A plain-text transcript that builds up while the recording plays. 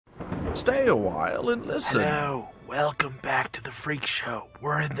Stay a while and listen. Hello, welcome back to the Freak Show.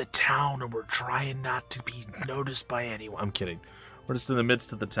 We're in the town and we're trying not to be noticed by anyone. I'm kidding. We're just in the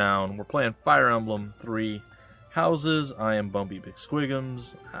midst of the town. We're playing Fire Emblem 3 Houses. I am Bumpy Big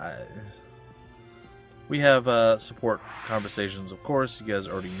Squigums. We have support conversations, of course. You guys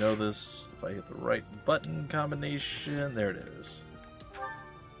already know this. If I hit the right button combination, there it is.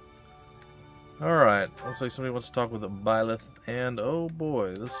 Alright, looks like somebody wants to talk with Byleth, and oh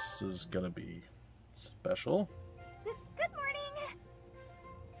boy, this is gonna be special. Good morning!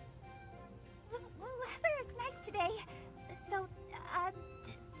 The weather is nice today, so,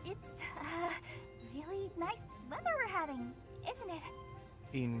 it's, really nice weather we're having, isn't it?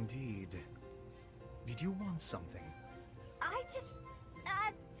 Indeed. Did you want something? I'm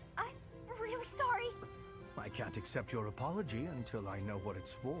really sorry. I can't accept your apology until I know what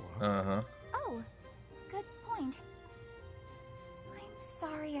it's for. Uh-huh. Oh, good point. I'm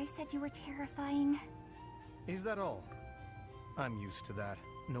sorry I said you were terrifying. Is that all? I'm used to that.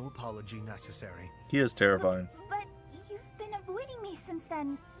 No apology necessary. He is terrifying. But you've been avoiding me since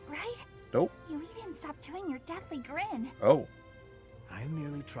then, right? Nope. You even stopped doing your deathly grin. Oh. I am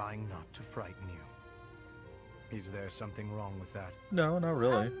merely trying not to frighten you. Is there something wrong with that? No, not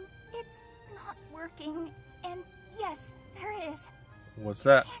really. It's not working, and yes, there is. What's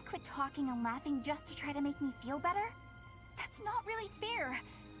that? You can't quit talking and laughing just to try to make me feel better. That's not really fair.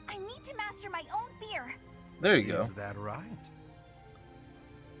 I need to master my own fear. There you go. Is that right?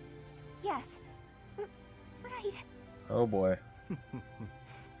 Yes. Right. Oh boy.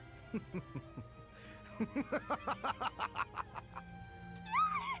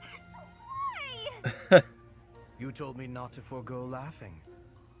 Why? You told me not to forego laughing,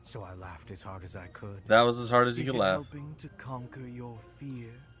 so I laughed as hard as I could. That was as hard as you Is could it laugh. helping to conquer your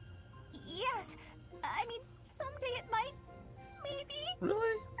fear? Yes. I mean, someday it might. Maybe.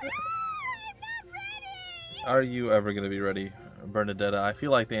 Really? I'm not ready! Are you ever going to be ready, Bernadetta? I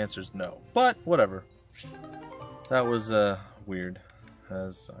feel like the answer is no. But, whatever. That was, weird.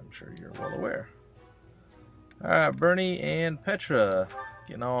 As I'm sure you're well aware. Alright, Bernie and Petra.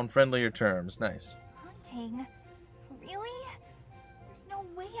 Getting on friendlier terms. Nice. Hunting? Really? There's no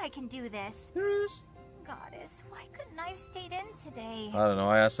way I can do this. There is. Goddess, why couldn't I have stayed in today? I don't know.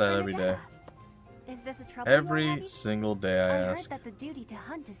 I ask that every day. Is this a trouble? Every single day I I heard ask. that the duty to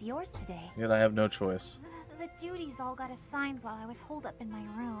hunt is yours today. Yet I have no choice. The duties all got assigned while I was holed up in my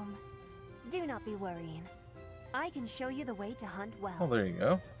room. Do not be worrying. I can show you the way to hunt well. Oh, there you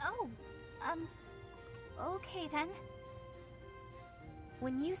go. Oh, okay then.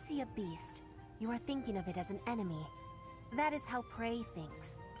 When you see a beast, you are thinking of it as an enemy. That is how prey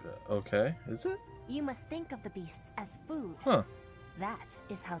thinks. Okay. Is it? You must think of the beasts as food. Huh. That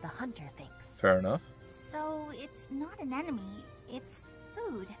is how the hunter thinks. Fair enough. So it's not an enemy, it's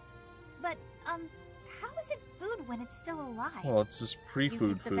food. But, how is it food when it's still alive? Well, it's just You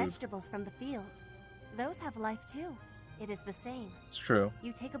pre-food pick the food. vegetables from the field. Those have life too. It is the same. It's true.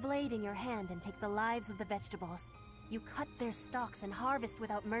 You take a blade in your hand and take the lives of the vegetables. You cut their stalks and harvest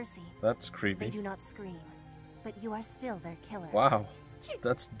without mercy. That's They creepy. do not scream, but you are still their killer. Wow.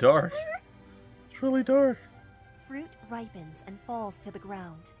 That's dark. It's really dark. Fruit ripens and falls to the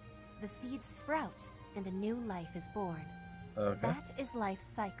ground. The seeds sprout, and a new life is born. Okay. That is life's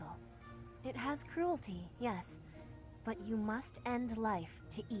cycle. It has cruelty, yes, but you must end life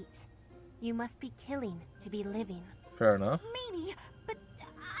to eat. You must be killing to be living. Fair enough. Maybe, but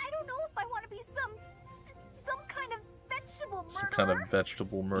I don't know if I want to be some kind of vegetable murderer. Some kind of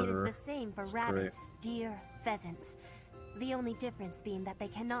vegetable It murderer. is the same for That's rabbits, deer, pheasants. The only difference being that they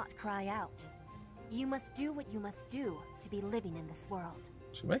cannot cry out. You must do what you must do to be living in this world.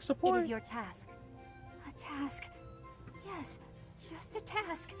 She makes a It point. is your task. A task. Yes, just a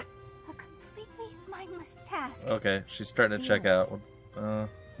task. A completely mindless task. Okay, she's starting to Feel check out. it.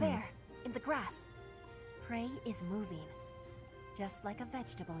 There, in the grass. Prey is moving. Just like a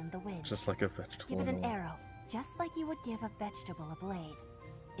vegetable in the wind. Just like a vegetable. Give it in an the wind. arrow, just like you would give a vegetable a blade.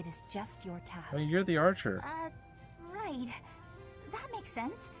 It is just your task. I mean, you're the archer. Right. That makes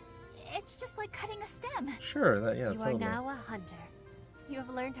sense. It's just like cutting a stem. Sure, yeah, You totally. are now a hunter. You have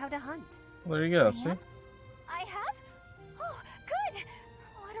learned how to hunt. Well, there you go, I see? am? I have? Oh, good!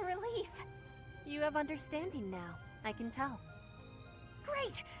 What a relief. You have understanding now, I can tell.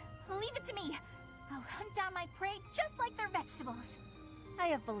 Great! Leave it to me. I'll hunt down my prey just like they're vegetables. I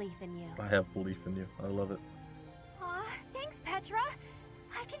have belief in you. I have belief in you. I love it. Aw, thanks, Petra.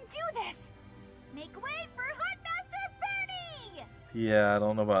 I can do this. Make way for Huntmaster Bernie! Yeah, I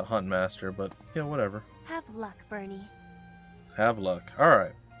don't know about Huntmaster, but, yeah, whatever. Have luck, Bernie. Have luck.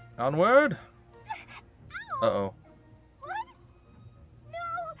 Alright. Onward! Ow! Uh-oh. What?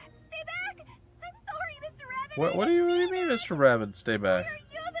 No! Stay What do you mean, Mr. Rabbit? Stay back. Why are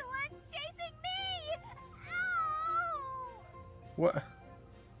you the one chasing me? Ow! What?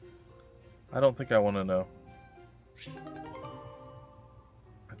 I don't think I want to know.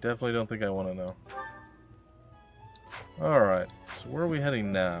 I definitely don't think I want to know. Alright, so where are we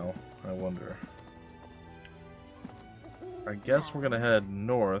heading now? I wonder. I guess we're gonna head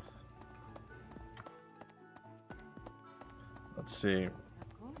north. Let's see.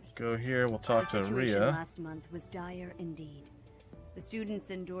 Go here, we'll talk to The situation Rhea. last month was dire indeed. The students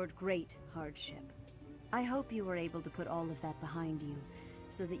endured great hardship. I hope you were able to put all of that behind you,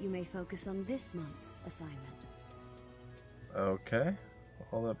 so that you may focus on this month's assignment. Okay.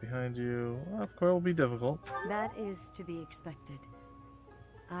 All that behind you. Well, of course, will be difficult. That is to be expected.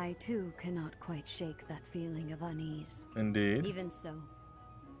 I too cannot quite shake that feeling of unease. Indeed. Even so,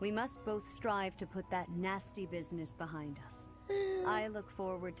 we must both strive to put that nasty business behind us. I look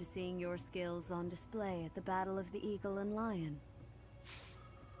forward to seeing your skills on display at the Battle of the Eagle and Lion.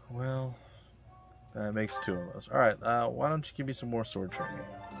 Well, that makes two of us. Alright, why don't you give me some more sword training?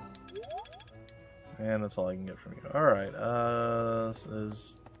 And that's all I can get from you. Alright,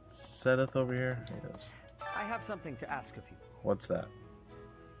 is Sedith over here? Yes. I have something to ask of you. What's that?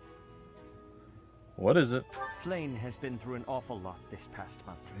 What is it? Flayn has been through an awful lot this past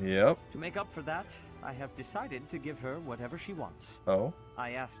month. Yep. To make up for that, I have decided to give her whatever she wants. Oh?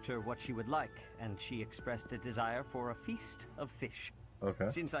 I asked her what she would like, and she expressed a desire for a feast of fish. Okay.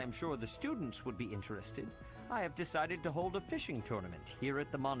 Since I am sure the students would be interested, I have decided to hold a fishing tournament here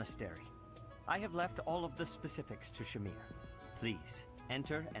at the monastery. I have left all of the specifics to Shamir. Please,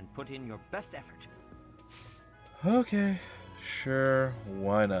 enter and put in your best effort. Okay. Sure,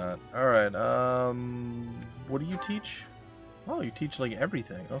 why not? Alright, what do you teach? Oh, you teach like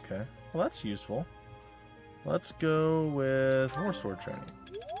everything. Okay. Well, that's useful. Let's go with more sword training.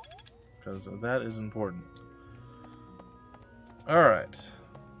 Because that is important. Alright.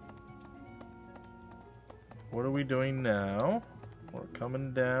 What are we doing now? We're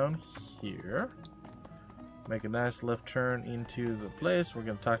coming down here. Make a nice left turn into the place. We're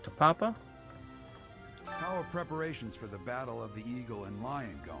going to talk to Papa. How are preparations for the Battle of the Eagle and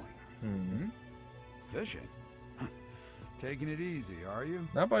Lion going? Fishing? Taking it easy, are you?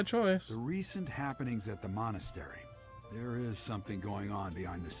 Not by choice. The recent happenings at the monastery. There is something going on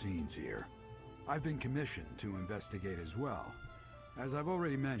behind the scenes here. I've been commissioned to investigate as well. As I've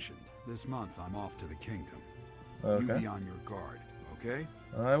already mentioned, this month I'm off to the kingdom. Okay. You be on your guard, okay?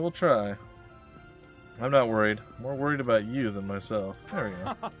 I will try. I'm not worried. More worried about you than myself. There we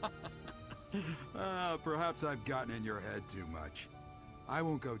go. Perhaps I've gotten in your head too much. I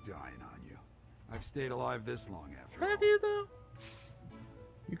won't go dying on you. I've stayed alive this long after all. Have you, though?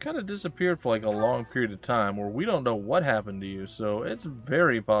 You kind of disappeared for like a long period of time where we don't know what happened to you, so it's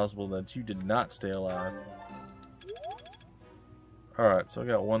very possible that you did not stay alive. Alright, so I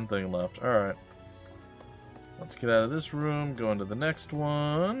got one thing left. Alright. Let's get out of this room, go into the next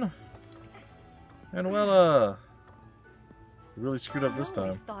one. And well, you really screwed up this I time.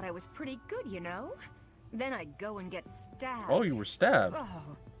 always thought I was pretty good, you know? Then I'd go and get stabbed. Oh, you were stabbed.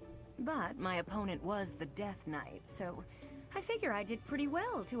 Oh. But my opponent was the Death Knight, so I figure I did pretty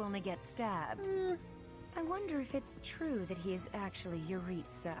well to only get stabbed. I wonder if it's true that he is actually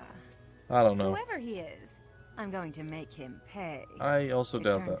Yuritsa. I don't know. Whoever he is, I'm going to make him pay. I also It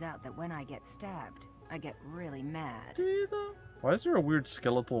doubt turns that. out that when I get stabbed, I get really mad. Do you though? Why is there a weird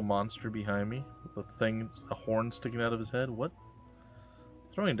skeletal monster behind me? With a horn sticking out of his head? What?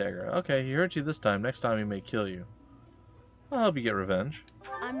 Throwing dagger. Okay, he hurt you this time. Next time he may kill you. I'll help you get revenge.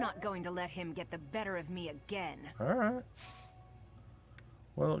 I'm not going to let him get the better of me again. Alright.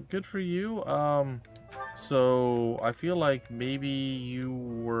 Well, good for you. So I feel like maybe you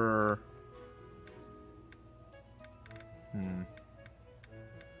were...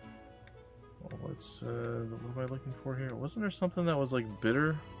 Well, what's, what am I looking for here? Wasn't there something that was, like,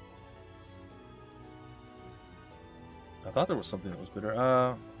 bitter? I thought there was something that was bitter.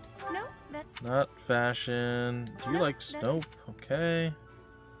 No, that's... Not fashion. Do you No, like... that's- Nope. Okay.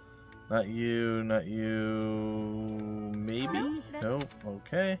 Not you. Not you. Maybe? No, that's- Nope.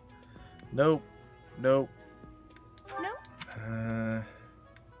 Okay. Nope. Nope. No,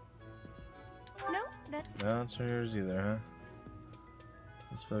 no, that's... Not yours either, huh?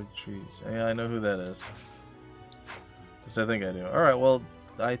 This fig trees. Yeah, I know who that is. Yes, I think I do. Alright, well,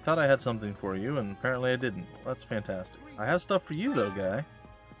 I thought I had something for you, and apparently I didn't. That's fantastic. I have stuff for you, though, guy.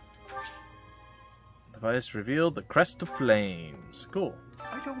 Device revealed the Crest of Flames. Cool.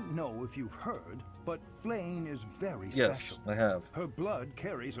 I don't know if you've heard, but Flayn is very Yes, special. I have. Her blood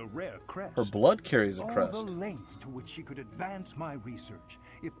carries a rare crest. Her blood carries a All crest. the lengths to which she could advance my research,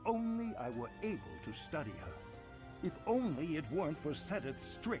 if only I were able to study her. If only it weren't for Seteth's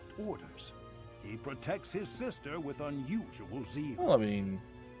strict orders. He protects his sister with unusual zeal. Well, I mean,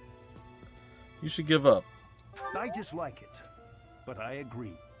 you should give up. I dislike it, but I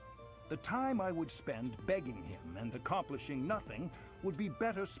agree. The time I would spend begging him and accomplishing nothing would be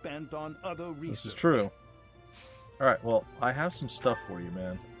better spent on other research. This is true. Alright, well, I have some stuff for you,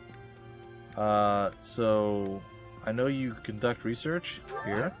 man. So, I know you conduct research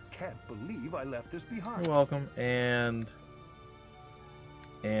here. I can't believe I left this behind. You're welcome. And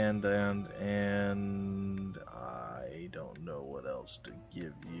I don't know what else to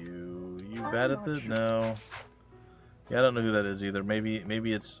give you. You bad at this? No. Yeah, I don't know who that is either.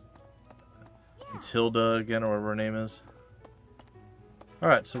 Maybe it's Hilda again, or whatever her name is.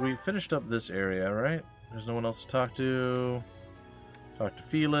 Alright, so we finished up this area, right? There's no one else to talk to. Talk to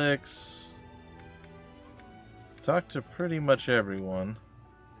Felix. Talk to pretty much everyone.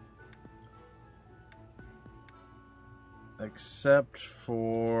 Except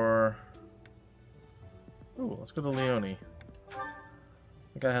for... Ooh, let's go to Leonie.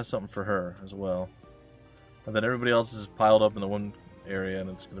 I think I have something for her as well. And then everybody else is piled up in the one area, and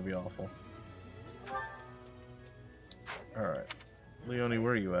it's going to be awful. Alright. Leonie,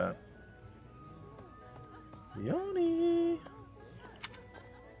 where are you at? Leonie!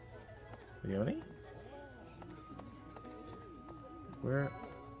 Leonie? Where?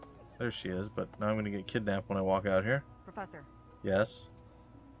 There she is, but now I'm going to get kidnapped when I walk out here. Professor. Yes?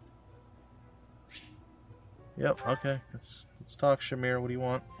 Yep, okay. Let's talk, Shamir. What do you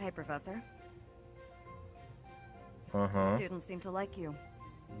want? Hey, Professor. Uh-huh. Students seem to like you.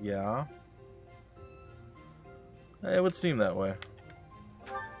 Yeah. It would seem that way.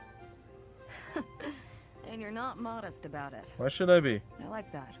 And you're not modest about it. Why should I be? I like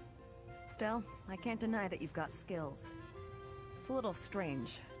that. Still, I can't deny that you've got skills. It's a little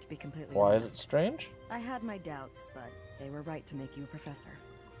strange, to be completely Why honest. is it strange? I had my doubts, but they were right to make you a professor.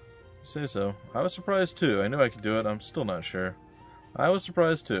 You say so. I was surprised too. I knew I could do it. I'm still not sure. I was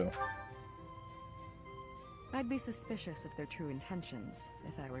surprised too. I'd be suspicious of their true intentions,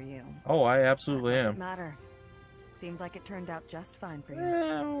 if I were you. Oh, I absolutely Doesn't am. matter. Seems like it turned out just fine for you.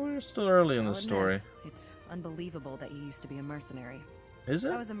 Yeah, we're still early in the I'll admit, story. It's unbelievable that you used to be a mercenary. Is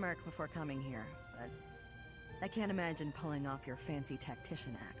it? I was a merc before coming here, but I can't imagine pulling off your fancy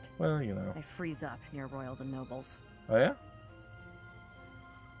tactician act. Well, you know. I freeze up near royals and nobles. Oh, yeah?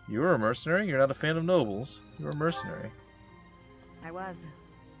 You were a mercenary? You're not a fan of nobles. You were a mercenary. I was.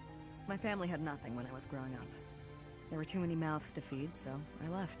 My family had nothing when I was growing up. There were too many mouths to feed, so I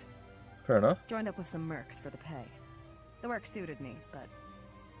left. Fair enough. Joined up with some mercs for the pay. The work suited me, but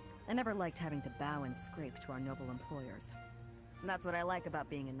I never liked having to bow and scrape to our noble employers. And that's what I like about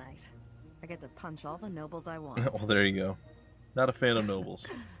being a knight. I get to punch all the nobles I want. Well, there you go. Not a fan of nobles.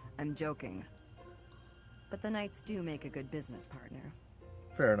 I'm joking. But the knights do make a good business partner.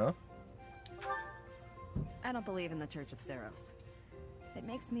 Fair enough. I don't believe in the Church of Seros. It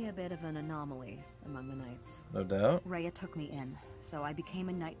makes me a bit of an anomaly among the knights. No doubt. Rhea took me in, so I became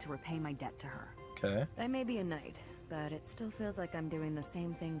a knight to repay my debt to her. Okay. I may be a knight, but it still feels like I'm doing the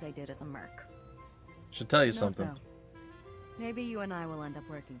same things I did as a merc. Should tell you Who knows, something. though? Maybe you and I will end up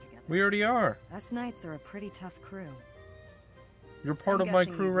working together. We already are. Us knights are a pretty tough crew. You're part I'm of my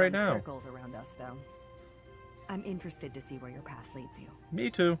guessing crew you'd right run now. Circles around us, though. I'm interested to see where your path leads you.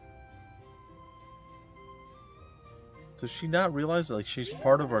 Me too. Does she not realize that, like, she's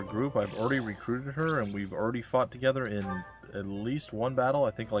part of our group? I've already recruited her, and we've already fought together in at least one battle.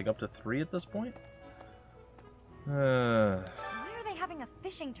 I think, like, up to 3 at this point. Why are they having a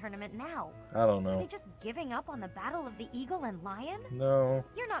fishing tournament now? I don't Are know. they just giving up on the Battle of the Eagle and Lion? No.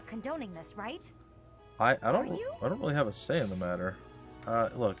 You're not condoning this, right? I don't Are you? I don't really have a say in the matter.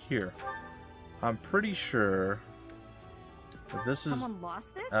 Look here. I'm pretty sure that this is Someone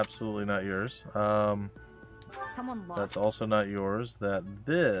lost this? absolutely not yours. Someone lost. That's also not yours. That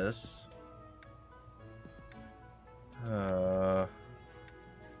this I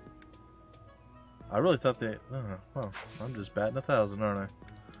really thought they well, I'm just batting 1,000, aren't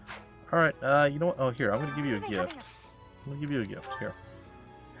I? Alright, you know what? Oh, here, I'm gonna give you a gift. I'm gonna give you a gift. Here.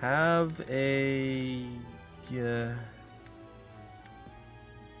 Have a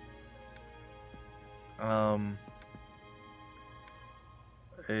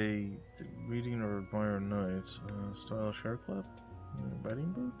a reading or admire night style share clip,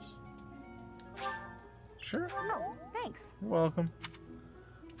 riding boots. Sure. No, thanks. You're welcome.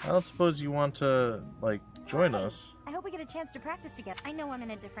 I don't suppose you want to like join us. I hope we get a chance to practice together. I know I'm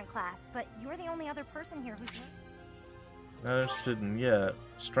in a different class, but you're the only other person here who's... Not interested in yet.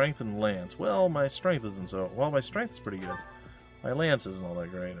 Strength and lance. Well, my strength isn't so... Well, my strength's pretty good. My lance isn't all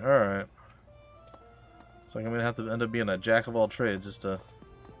that great. Alright. It's like I'm gonna have to end up being a jack of all trades just to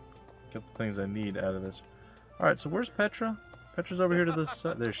get the things I need out of this. Alright, so where's Petra? Petra's over here to the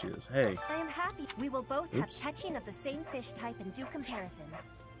side. There she is. Hey. I am happy. We will both have Oops. catching of the same fish type and do comparisons.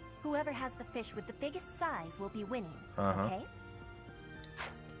 Whoever has the fish with the biggest size will be winning. Okay?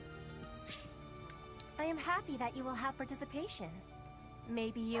 I am happy that you will have participation.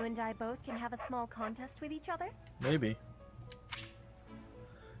 Maybe you and I both can have a small contest with each other? Maybe.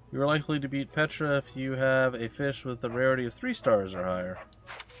 You are likely to beat Petra if you have a fish with a rarity of 3 stars or higher.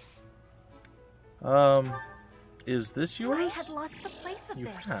 Is this yours? I had lost the place of You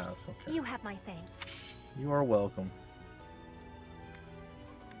this. have, okay. You have my thanks. You are welcome.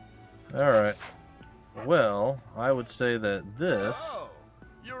 Alright. Well, I would say that this... Oh,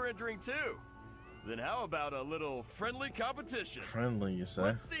 you're entering too. Then how about a little friendly competition? Friendly, you say?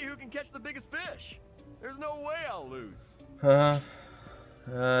 Let's see who can catch the biggest fish. There's no way I'll lose.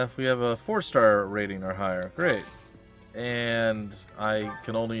 If we have a 4-star rating or higher, great. And I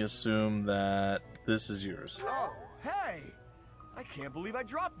can only assume that this is yours. Oh, hey! I can't believe I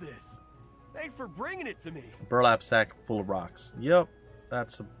dropped this. Thanks for bringing it to me. Burlap sack full of rocks. Yep,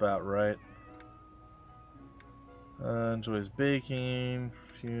 that's about right. Enjoys baking,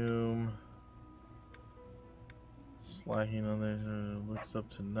 perfume, slacking on there, looks up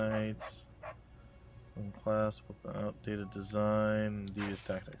to nights. Class with the outdated design and devious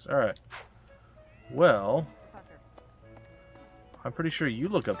tactics. Alright. Well, Professor. I'm pretty sure you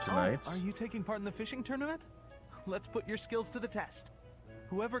look up to nights. Are you taking part in the fishing tournament? Let's put your skills to the test.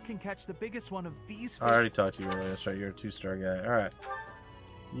 Whoever can catch the biggest one of these fish... I already talked to you earlier. That's right, you're a 2-star guy. Alright.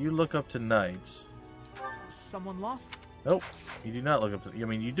 You look up to nights. Someone lost? Nope. You do not look up to... I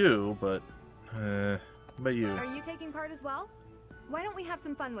mean, you do, but... you. Are you taking part as well? Why don't we have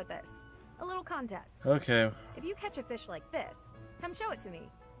some fun with this? A little contest. Okay. If you catch a fish like this, come show it to me.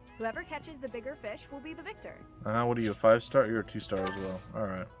 Whoever catches the bigger fish will be the victor. What are you, a 5-star? You're a 2-star as well.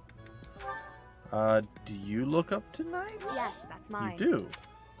 Alright. Do you look up to nights? Yes, that's mine. You do?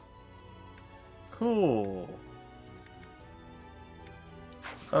 Cool.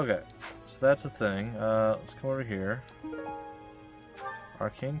 Okay. So that's a thing. Let's come over here.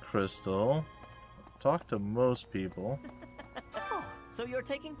 Arcane Crystal. Talk to most people. Oh, so you're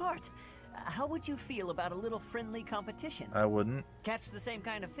taking part. How would you feel about a little friendly competition? I wouldn't. Catch the same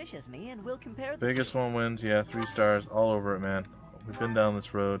kind of fish as me and we'll compare the Biggest one wins, yeah, 3 stars, all over it, man. We've been down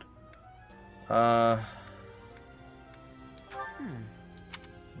this road. Not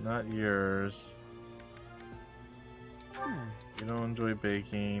yours. You don't enjoy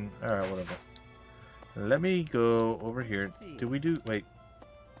baking. Alright, whatever. Let me go over here. Do we do... Wait.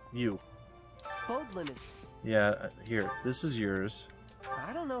 You. Fodlin is... Yeah, here. This is yours.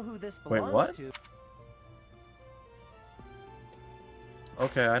 I don't know who this belongs Wait, what? to.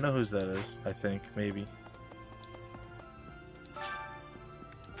 Okay, I know whose that is. I think, maybe.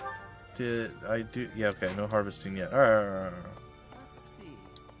 Did I do... Yeah, okay, no harvesting yet. Alright. Let's see.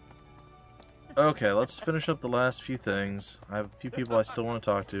 Okay, let's finish up the last few things. I have a few people I still want to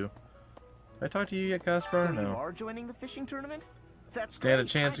talk to. Did I talk to you yet, Caspar? So No. you are joining the fishing tournament? That's Stand a great.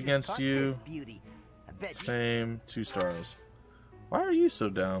 chance I just against caught you. this beauty. I bet you... Same, 2 stars. Why are you so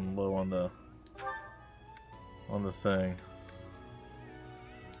down low on the thing?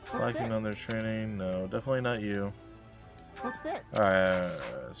 Slacking this? on their training? No, definitely not you. What's this? Alright,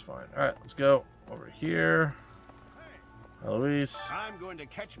 that's fine. Alright, let's go over here. Eloise. I'm going to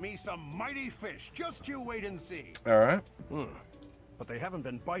catch me some mighty fish. Just you wait and see. Alright. But they haven't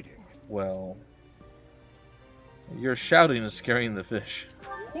been biting. Well, your shouting is scaring the fish.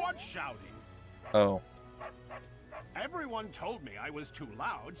 What shouting? Oh. Everyone told me I was too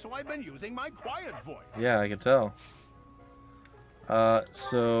loud, so I've been using my quiet voice. Yeah, I can tell.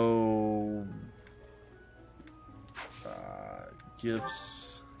 So...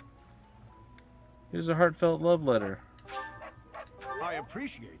 gifts. Here's a heartfelt love letter. I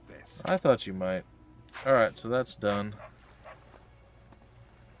appreciate this. I thought you might. Alright, so that's done.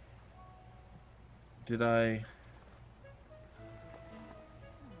 Did I...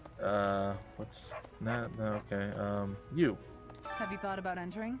 what's... No, okay, you. Have you thought about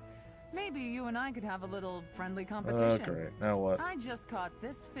entering? Maybe you and I could have a little friendly competition. Oh, great. Now what? I just caught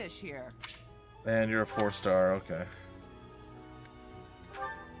this fish here. And you're a 4-star, okay.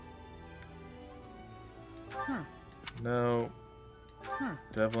 No.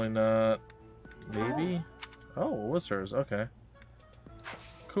 Definitely not. Maybe? Oh, it was hers, okay.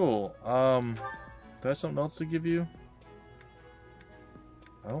 Cool. Do I have something else to give you?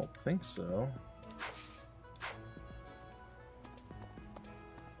 I don't think so.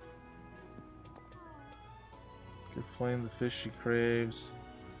 Give Flame the fish she craves.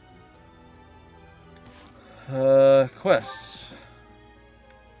 Quests.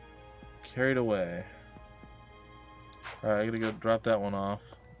 Carried away. Alright, I gotta go drop that one off.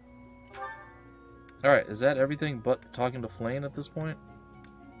 Alright, is that everything but talking to Flane at this point?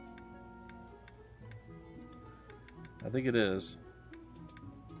 I think it is.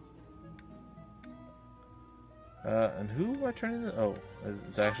 And who am I turning this? Oh,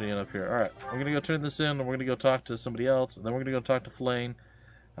 it's actually in up here. Alright, I'm gonna go turn this in, and we're gonna go talk to somebody else, and then we're gonna go talk to Flane,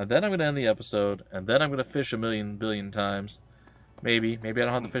 and then I'm gonna end the episode, and then I'm gonna fish a million billion times. Maybe I don't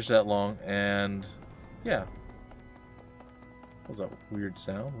have to fish that long, and yeah. That was a weird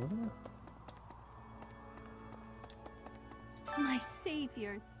sound, wasn't it? My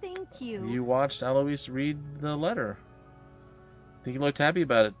savior, thank you. You watched Alois read the letter. Think you looked happy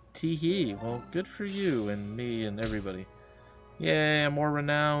about it. Tee-hee. Well, good for you and me and everybody. Yay, I'm more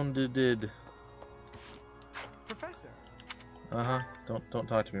renowned. Professor. Uh-huh. Don't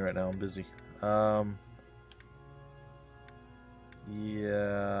talk to me right now. I'm busy.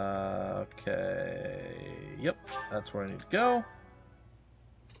 Yeah, okay. Yep, that's where I need to go.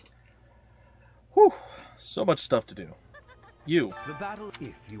 Whew. So much stuff to do. You. The battle,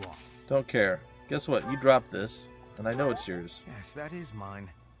 if you are. Don't care. Guess what? You dropped this, and I know it's yours. Yes, that is mine.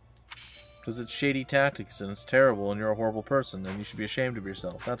 Because it's shady tactics, and it's terrible, and you're a horrible person, and you should be ashamed of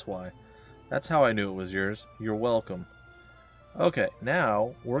yourself. That's why. That's how I knew it was yours. You're welcome. Okay,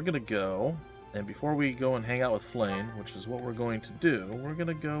 now, we're gonna go, and before we go and hang out with Flane, which is what we're going to do, we're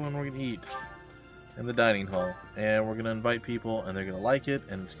gonna go and we're gonna eat in the dining hall. And we're gonna invite people, and they're gonna like it,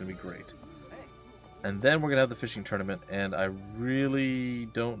 and it's gonna be great. And then we're going to have the fishing tournament, and I really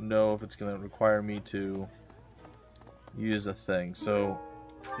don't know if it's going to require me to use a thing. So,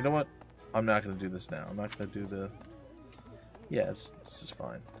 you know what? I'm not going to do this now. I'm not going to do the... Yeah, this is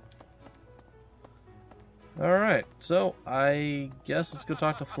fine. Alright, so I guess let's go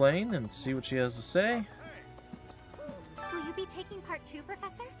talk to Flane and see what she has to say. Will you be taking part too,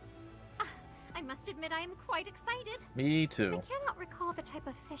 Professor? I must admit I am quite excited. Me too. I cannot recall the type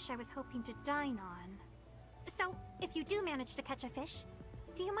of fish I was hoping to dine on. So, if you do manage to catch a fish,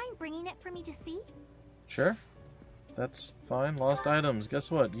 do you mind bringing it for me to see? Sure. That's fine. Lost items.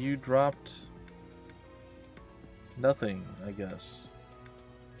 Guess what? You dropped... nothing, I guess.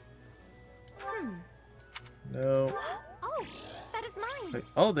 No. Oh, that is mine. Wait,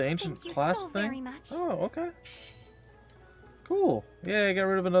 oh, the ancient Thank you class so thing? very much. Oh, okay. Cool. Yeah, I got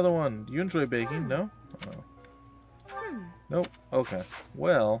rid of another one. You enjoy baking, no? Oh. Nope. Okay.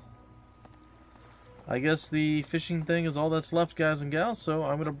 Well, I guess the fishing thing is all that's left, guys and gals, so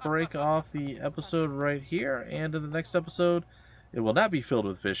I'm going to break off the episode right here, and in the next episode, it will not be filled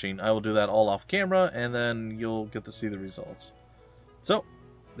with fishing. I will do that all off camera, and then you'll get to see the results. So,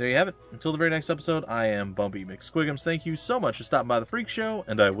 there you have it. Until the very next episode, I am Bumpy McSquigums. Thank you so much for stopping by the Freak Show,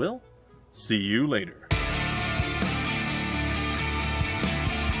 and I will see you later.